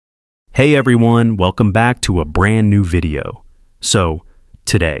Hey everyone, welcome back to a brand new video. So,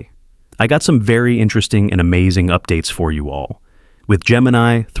 today, I got some very interesting and amazing updates for you all. With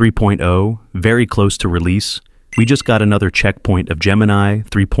Gemini 3.0 very close to release, we just got another checkpoint of Gemini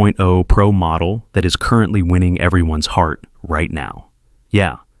 3.0 Pro model that is currently winning everyone's heart right now.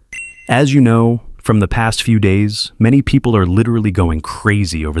 Yeah, as you know, from the past few days, many people are literally going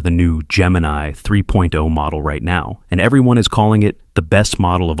crazy over the new Gemini 3.0 model right now, and everyone is calling it the best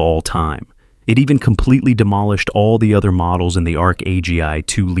model of all time. It even completely demolished all the other models in the ARC AGI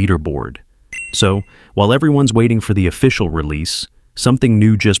 2 leaderboard. So, while everyone's waiting for the official release, something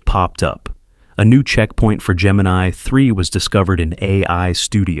new just popped up. A new checkpoint for Gemini 3 was discovered in AI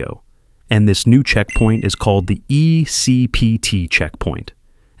Studio, and this new checkpoint is called the ECPT checkpoint.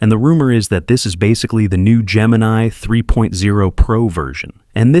 And the rumor is that this is basically the new Gemini 3.0 Pro version.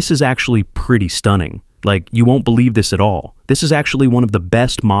 And this is actually pretty stunning. Like, you won't believe this at all. This is actually one of the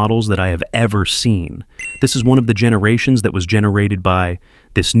best models that I have ever seen. This is one of the generations that was generated by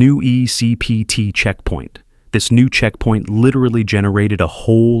this new ECPT checkpoint. This new checkpoint literally generated a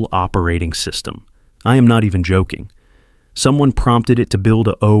whole operating system. I am not even joking. Someone prompted it to build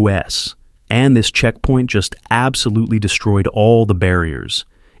a OS, and this checkpoint just absolutely destroyed all the barriers.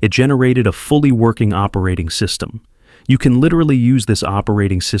 It generated a fully working operating system. You can literally use this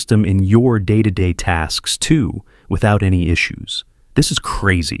operating system in your day-to-day tasks too, without any issues. This is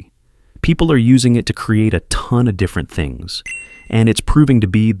crazy. People are using it to create a ton of different things, and it's proving to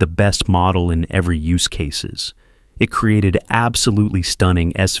be the best model in every use cases. It created absolutely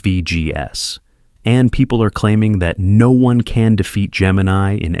stunning SVGs, and people are claiming that no one can defeat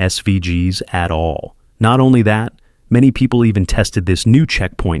Gemini in SVGs at all. Not only that, many people even tested this new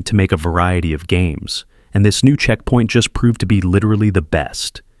checkpoint to make a variety of games, and this new checkpoint just proved to be literally the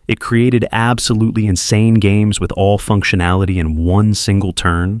best. It created absolutely insane games with all functionality in one single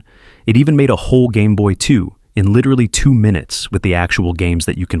turn. It even made a whole Game Boy 2 in literally 2 minutes with the actual games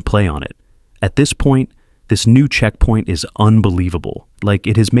that you can play on it. At this point, this new checkpoint is unbelievable. Like,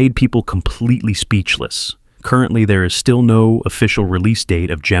 it has made people completely speechless. Currently, there is still no official release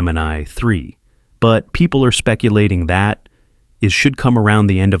date of Gemini 3. But people are speculating that it should come around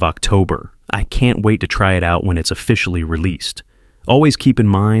the end of October. I can't wait to try it out when it's officially released. Always keep in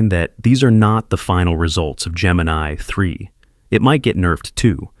mind that these are not the final results of Gemini 3. It might get nerfed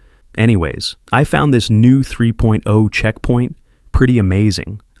too. Anyways, I found this new 3.0 checkpoint pretty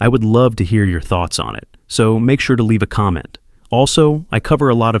amazing. I would love to hear your thoughts on it, so make sure to leave a comment. Also, I cover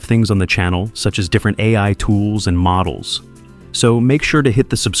a lot of things on the channel, such as different AI tools and models. So make sure to hit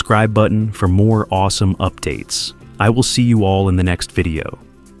the subscribe button for more awesome updates. I will see you all in the next video.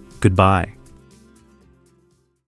 Goodbye.